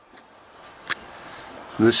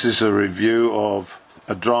This is a review of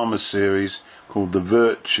a drama series called The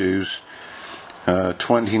Virtues,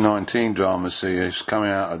 2019 drama series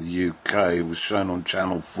coming out of the UK. It was shown on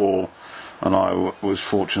Channel 4 and I was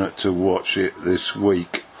fortunate to watch it this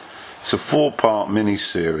week. It's a 4-part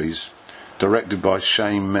mini-series directed by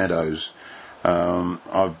Shane Meadows.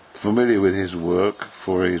 I'm familiar with his work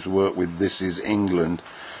for his work with This Is England,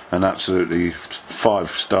 an absolutely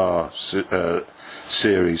 5-star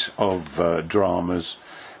series of dramas,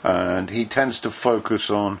 and he tends to focus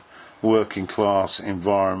on working class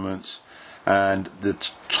environments, and the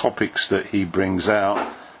topics that he brings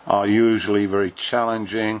out are usually very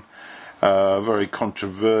challenging, very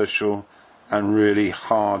controversial and really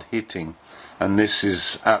hard hitting, and this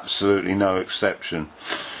is absolutely no exception.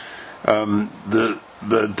 The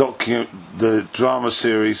drama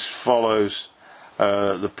series follows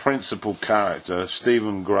the principal character,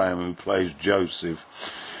 Stephen Graham, who plays Joseph,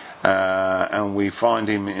 and we find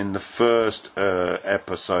him in the first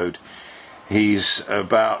episode. He's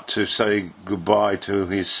about to say goodbye to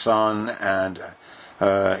his son and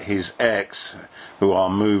his ex, who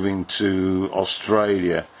are moving to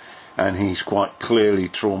Australia, and he's quite clearly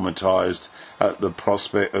traumatized at the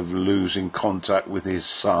prospect of losing contact with his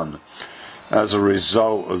son. As a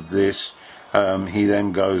result of this, he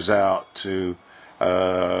then goes out to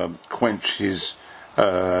quench his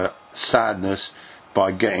sadness by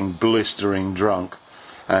getting blistering drunk,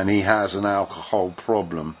 and he has an alcohol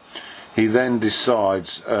problem. He then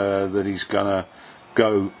decides that he's going to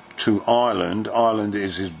go to Ireland. Ireland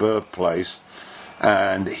is his birthplace,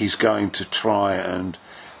 and he's going to try and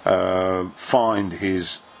find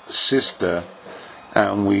his sister,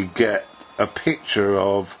 and we get a picture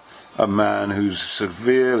of a man who's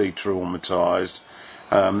severely traumatized,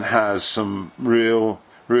 has some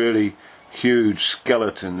really huge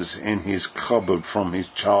skeletons in his cupboard from his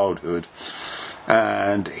childhood,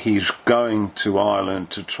 and he's going to Ireland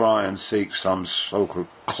to try and seek some sort of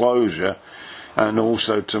closure and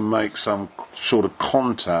also to make some sort of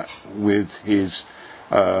contact with his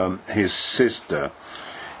sister.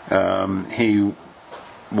 He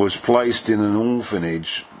was placed in an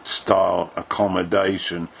orphanage style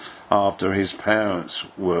accommodation after his parents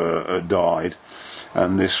died,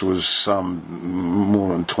 and this was some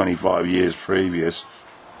more than 25 years previous.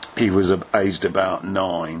 He was aged about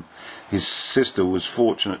 9. His sister was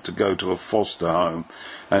fortunate to go to a foster home,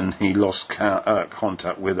 and he lost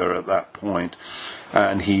contact with her at that point,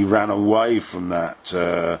 and he ran away from that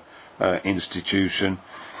institution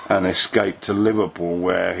and escaped to Liverpool,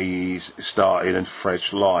 where he started a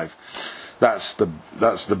fresh life. That's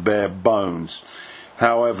the bare bones.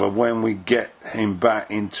 However, when we get him back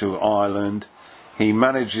into Ireland, he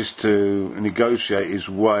manages to negotiate his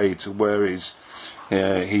way to where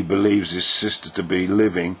he believes his sister to be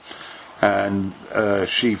living, and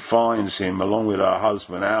she finds him along with her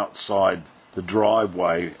husband outside the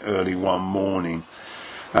driveway early one morning,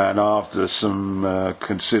 and after some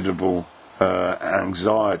considerable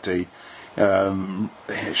anxiety,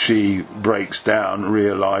 she breaks down,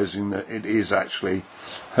 realizing that it is actually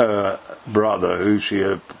her brother, who she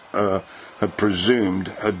had presumed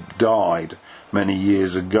had died many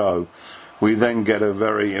years ago. We then get a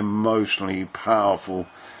very emotionally powerful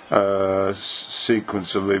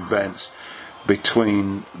sequence of events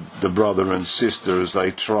between the brother and sister as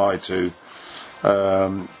they try to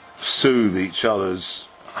soothe each other's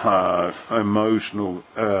emotional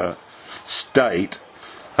state,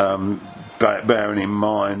 bearing in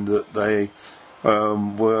mind that they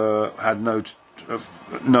had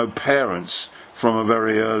no parents from a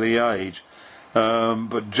very early age.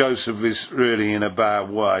 But Joseph is really in a bad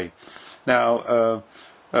way. Now,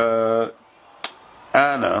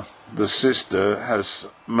 Anna, the sister, has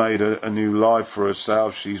made a new life for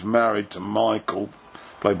herself. She's married to Michael,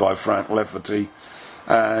 played by Frank Lafferty,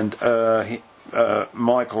 and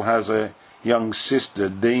Michael has a young sister,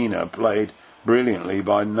 Dina, played brilliantly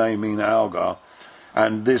by Naomi Algar,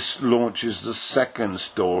 and this launches the second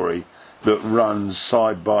story that runs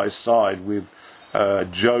side by side with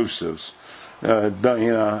Joseph's.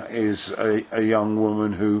 Dina is a young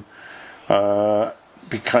woman who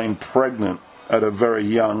became pregnant at a very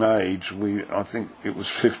young age. I think it was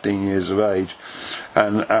 15 years of age,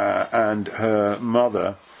 and her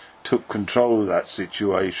mother took control of that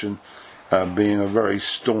situation, being a very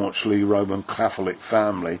staunchly Roman Catholic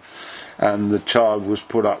family, and the child was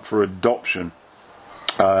put up for adoption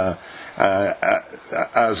as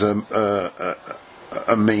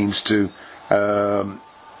a means to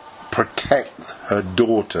protect her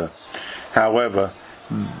daughter. However,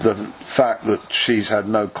 the fact that she's had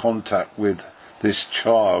no contact with this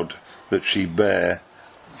child that she bare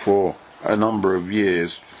for a number of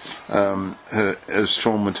years has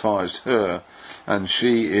traumatized her, and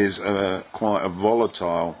she is quite a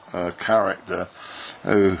volatile character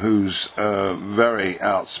who's very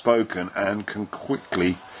outspoken and can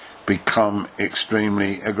quickly become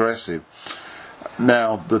extremely aggressive.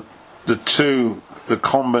 Now, the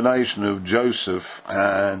combination of Joseph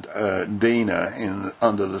and Dina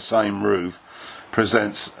under the same roof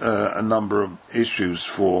presents a number of issues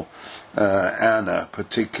for Anna,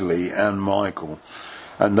 particularly, and Michael,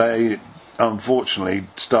 and they unfortunately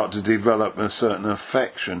start to develop a certain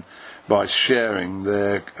affection by sharing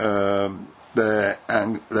their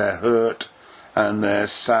hurt and their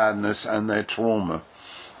sadness and their trauma.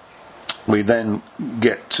 We then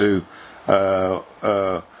get to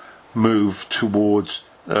move towards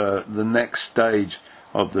the next stage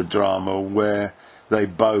of the drama, where they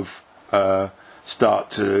both start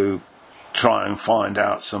to try and find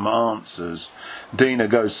out some answers. Dina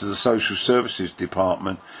goes to the social services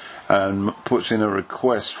department and puts in a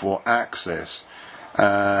request for access,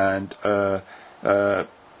 and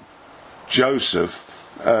Joseph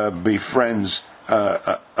befriends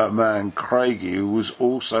a man, Craigie, who was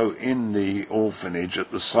also in the orphanage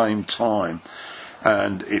at the same time,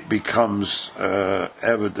 and it becomes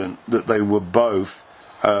evident that they were both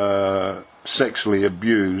sexually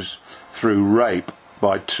abused through rape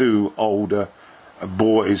by two older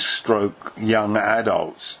boys stroke young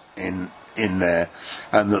adults in there,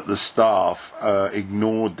 and that the staff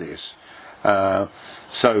ignored this.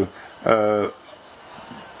 So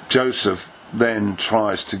Joseph then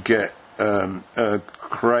tries to get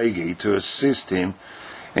Craigie to assist him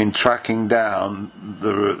in tracking down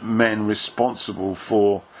the men responsible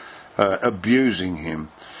for abusing him.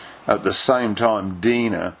 At the same time,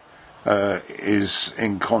 Dina is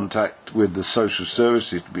in contact with the social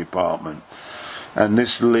services department, and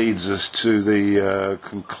this leads us to the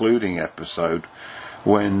concluding episode,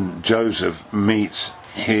 when Joseph meets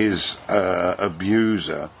his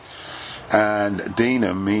abuser, and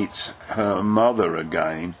Dina meets her mother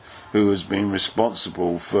again, who has been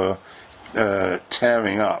responsible for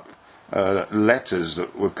tearing up letters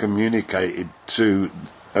that were communicated to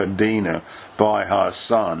Dina by her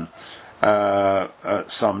son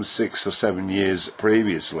some 6 or 7 years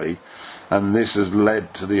previously, and this has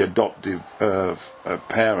led to the adoptive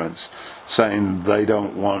parents saying they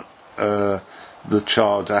don't want the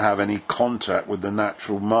child to have any contact with the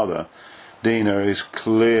natural mother. Dina is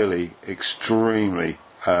clearly extremely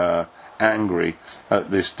angry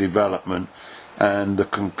at this development, and the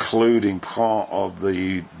concluding part of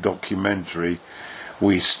the documentary,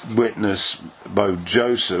 we witness both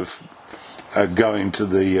Joseph going to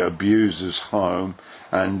the abuser's home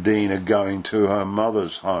and Dina going to her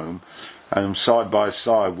mother's home, and side by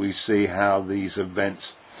side we see how these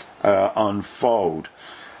events unfold.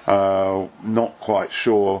 Not quite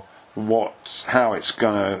sure how it's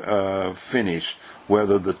going to finish,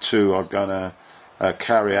 whether the two are going to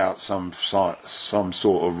carry out some sort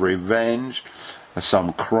of revenge,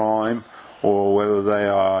 some crime, or whether they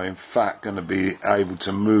are in fact going to be able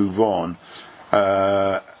to move on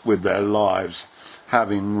with their lives,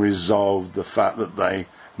 having resolved the fact that they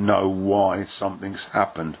know why something's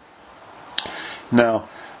happened. Now,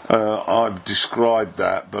 I've described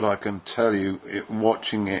that, but I can tell you,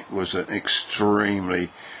 watching it was an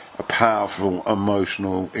extremely powerful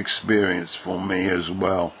emotional experience for me as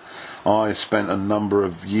well. I spent a number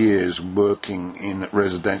of years working in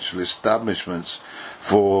residential establishments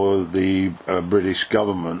for the British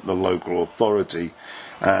government, the local authority,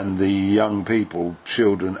 and the young people,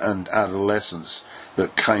 children and adolescents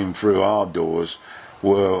that came through our doors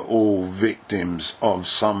were all victims of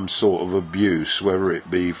some sort of abuse, whether it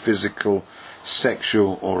be physical,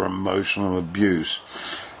 sexual or emotional abuse.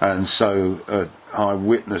 And so I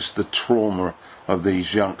witnessed the trauma of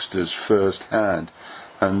these youngsters firsthand,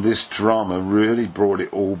 and this drama really brought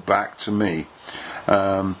it all back to me.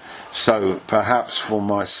 So perhaps for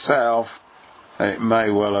myself it may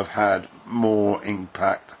well have had more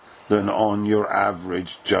impact than on your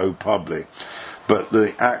average Joe Public, but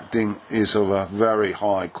the acting is of a very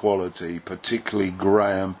high quality, particularly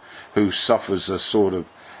Graham, who suffers a sort of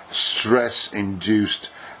stress-induced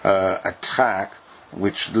attack,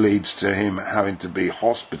 which leads to him having to be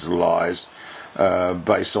hospitalised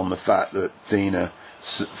based on the fact that Dina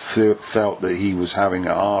felt that he was having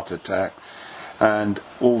a heart attack. And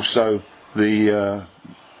also the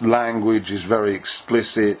language is very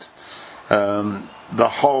explicit. The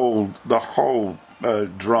whole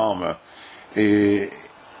drama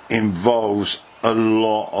involves a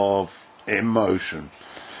lot of emotion.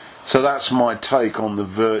 So that's my take on the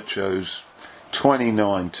Virtuos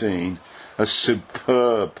 2019, a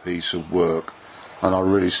superb piece of work, and I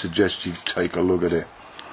really suggest you take a look at it.